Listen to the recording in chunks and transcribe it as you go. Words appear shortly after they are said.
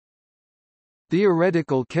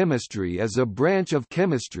Theoretical chemistry is a branch of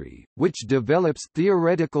chemistry, which develops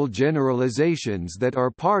theoretical generalizations that are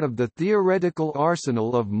part of the theoretical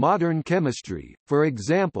arsenal of modern chemistry, for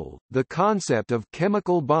example, the concept of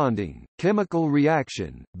chemical bonding, chemical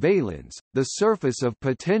reaction, valence, the surface of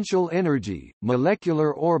potential energy,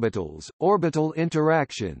 molecular orbitals, orbital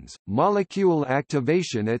interactions, molecule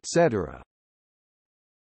activation etc.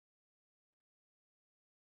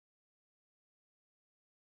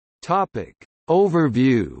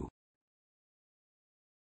 Overview.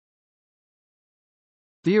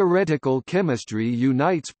 Theoretical chemistry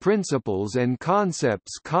unites principles and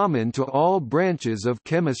concepts common to all branches of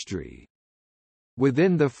chemistry.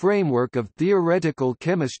 Within the framework of theoretical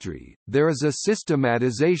chemistry, there is a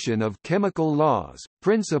systematization of chemical laws,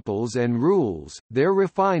 principles and rules, their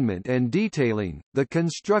refinement and detailing, the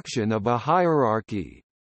construction of a hierarchy.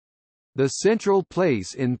 The central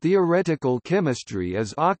place in theoretical chemistry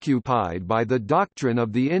is occupied by the doctrine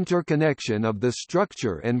of the interconnection of the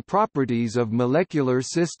structure and properties of molecular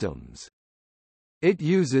systems. It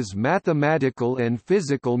uses mathematical and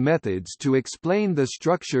physical methods to explain the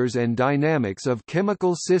structures and dynamics of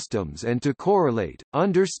chemical systems and to correlate,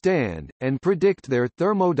 understand, and predict their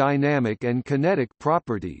thermodynamic and kinetic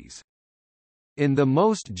properties. In the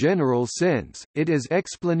most general sense, it is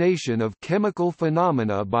explanation of chemical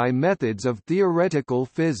phenomena by methods of theoretical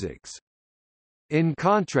physics. In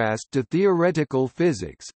contrast to theoretical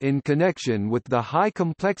physics, in connection with the high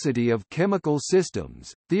complexity of chemical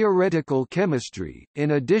systems, theoretical chemistry,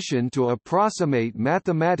 in addition to approximate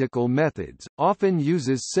mathematical methods, often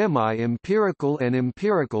uses semi-empirical and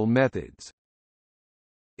empirical methods.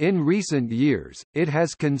 In recent years, it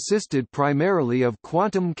has consisted primarily of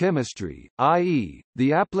quantum chemistry, i.e.,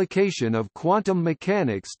 the application of quantum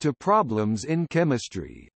mechanics to problems in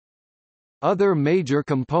chemistry. Other major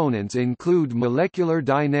components include molecular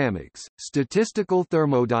dynamics, statistical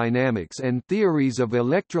thermodynamics and theories of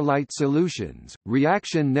electrolyte solutions,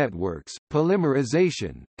 reaction networks,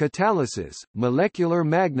 polymerization, catalysis, molecular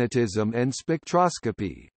magnetism and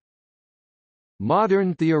spectroscopy.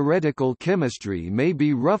 Modern theoretical chemistry may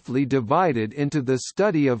be roughly divided into the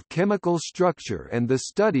study of chemical structure and the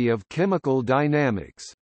study of chemical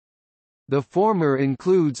dynamics. The former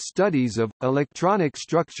includes studies of electronic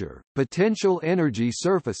structure, potential energy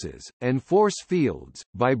surfaces, and force fields,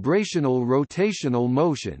 vibrational rotational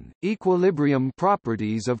motion, equilibrium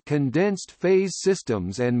properties of condensed phase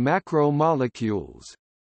systems and macromolecules.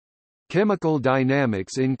 Chemical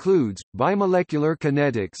dynamics includes, bimolecular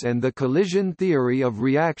kinetics and the collision theory of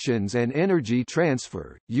reactions and energy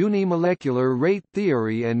transfer, unimolecular rate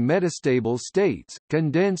theory and metastable states,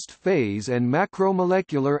 condensed phase and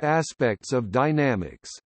macromolecular aspects of dynamics.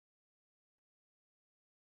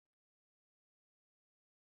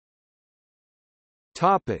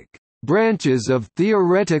 Topic: Branches of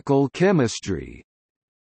theoretical chemistry.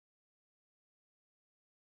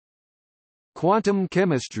 Quantum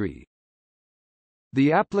chemistry.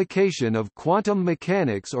 The application of quantum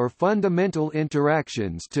mechanics or fundamental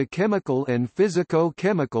interactions to chemical and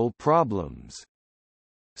physico-chemical problems.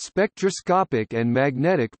 Spectroscopic and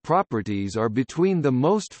magnetic properties are between the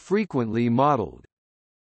most frequently modeled.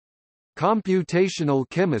 Computational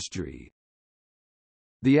chemistry.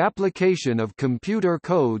 The application of computer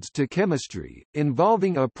codes to chemistry,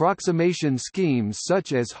 involving approximation schemes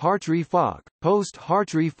such as Hartree-Fock,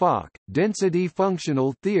 post-Hartree-Fock, density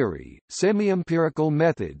functional theory, semi-empirical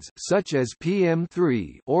methods such as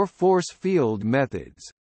PM3 or force field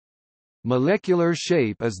methods. Molecular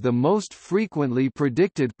shape is the most frequently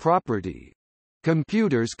predicted property.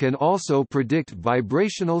 Computers can also predict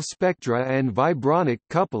vibrational spectra and vibronic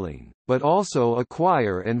coupling, but also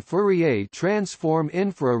acquire and Fourier transform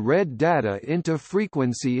infrared data into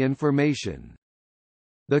frequency information.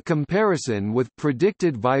 The comparison with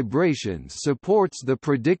predicted vibrations supports the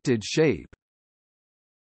predicted shape.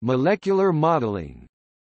 Molecular modeling.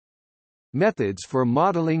 Methods for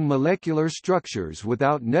modeling molecular structures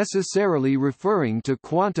without necessarily referring to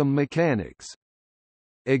quantum mechanics.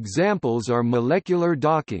 Examples are molecular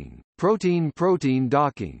docking, protein-protein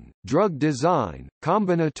docking, drug design,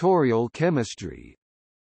 combinatorial chemistry.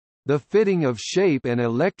 The fitting of shape and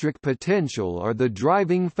electric potential are the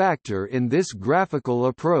driving factor in this graphical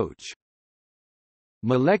approach.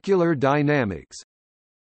 Molecular dynamics.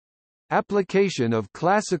 Application of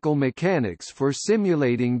classical mechanics for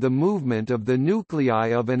simulating the movement of the nuclei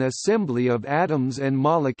of an assembly of atoms and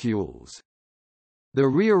molecules. The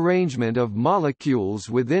rearrangement of molecules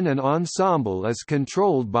within an ensemble is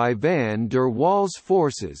controlled by van der Waals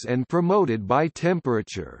forces and promoted by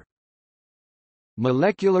temperature.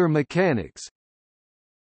 Molecular mechanics.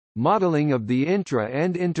 modeling of the intra-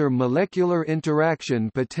 and intermolecular interaction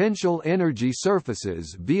potential energy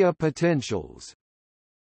surfaces via potentials.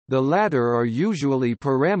 The latter are usually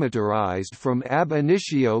parameterized from ab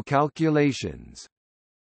initio calculations.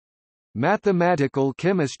 Mathematical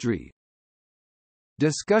chemistry.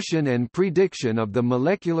 Discussion and prediction of the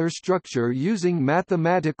molecular structure using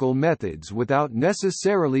mathematical methods without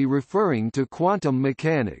necessarily referring to quantum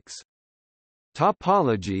mechanics.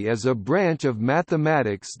 Topology is a branch of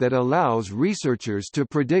mathematics that allows researchers to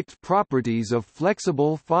predict properties of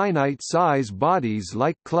flexible finite-size bodies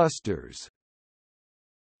like clusters.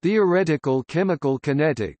 Theoretical chemical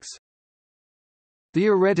kinetics.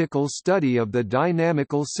 Theoretical study of the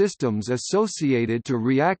dynamical systems associated to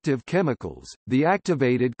reactive chemicals, the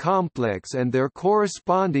activated complex and their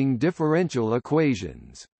corresponding differential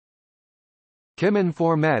equations.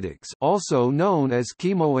 Cheminformatics, also known as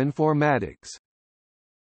chemoinformatics.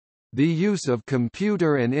 The use of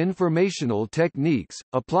computer and informational techniques,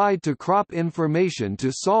 applied to crop information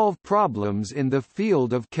to solve problems in the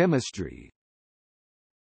field of chemistry.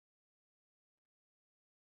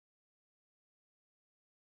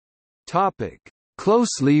 Topic: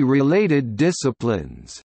 Closely related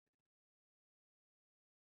disciplines.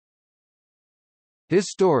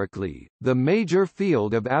 Historically, the major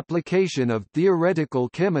field of application of theoretical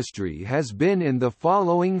chemistry has been in the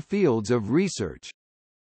following fields of research: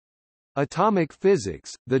 atomic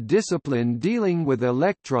physics, the discipline dealing with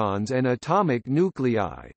electrons and atomic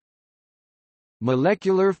nuclei;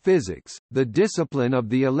 molecular physics, the discipline of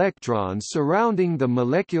the electrons surrounding the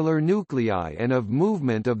molecular nuclei and of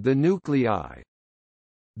movement of the nuclei.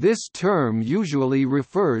 This term usually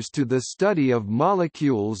refers to the study of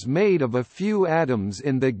molecules made of a few atoms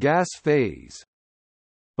in the gas phase.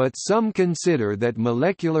 But some consider that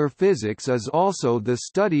molecular physics is also the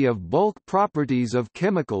study of bulk properties of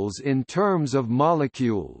chemicals in terms of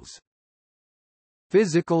molecules.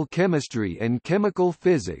 Physical chemistry and chemical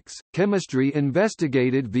physics, chemistry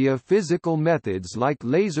investigated via physical methods like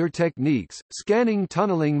laser techniques, scanning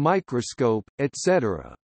tunneling microscope,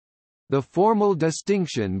 etc. The formal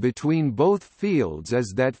distinction between both fields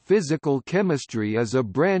is that physical chemistry is a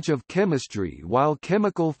branch of chemistry while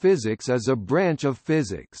chemical physics is a branch of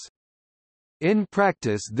physics. In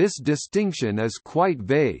practice, this distinction is quite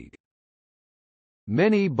vague.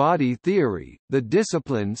 Many body theory, the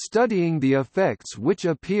discipline studying the effects which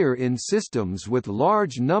appear in systems with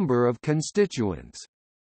large number of constituents.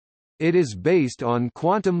 It is based on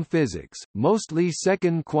quantum physics, mostly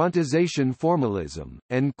second quantization formalism,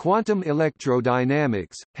 and quantum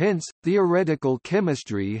electrodynamics, hence, theoretical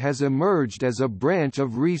chemistry has emerged as a branch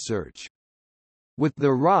of research. With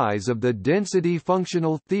the rise of the density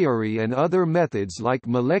functional theory and other methods like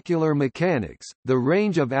molecular mechanics, the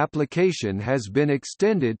range of application has been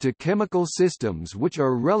extended to chemical systems which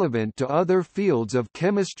are relevant to other fields of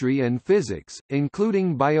chemistry and physics,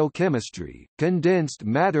 including biochemistry, condensed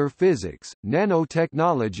matter physics,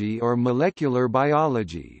 nanotechnology or molecular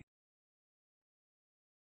biology.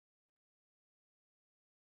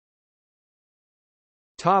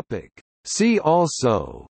 See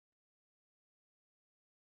also: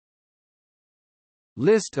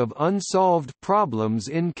 List of unsolved problems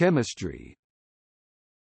in chemistry.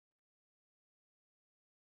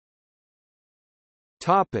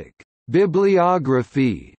 Topic: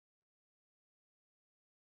 Bibliography.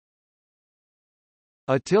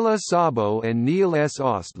 Attila Szabo and Neil S.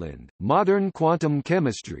 Ostland, Modern Quantum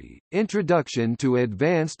Chemistry, Introduction to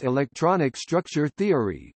Advanced Electronic Structure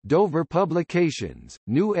Theory, Dover Publications,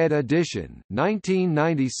 New Ed Edition,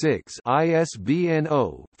 1996, ISBN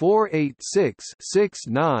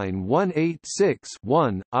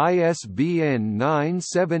 0-486-69186-1, ISBN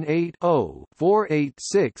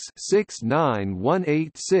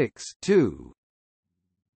 978-0-486-69186-2.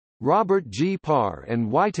 Robert G. Parr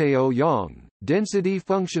and Waiteo Yang, Density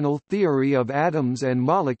Functional Theory of Atoms and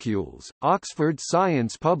Molecules, Oxford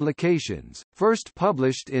Science Publications, first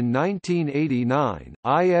published in 1989,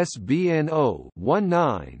 ISBN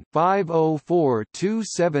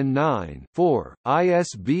 0-19-504279-4,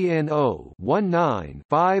 ISBN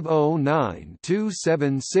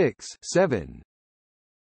 0-19-509276-7.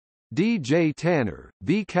 D. J. Tanner,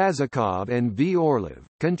 V. Kazakov and V. Orlov,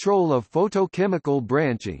 Control of Photochemical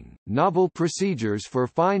Branching, Novel Procedures for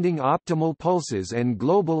Finding Optimal Pulses and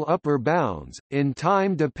Global Upper Bounds, in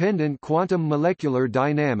Time-Dependent Quantum Molecular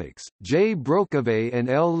Dynamics, J. Brokove and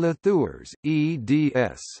L. Letheurs,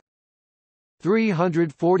 eds.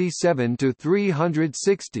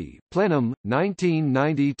 347–360, Plenum,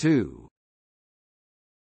 1992.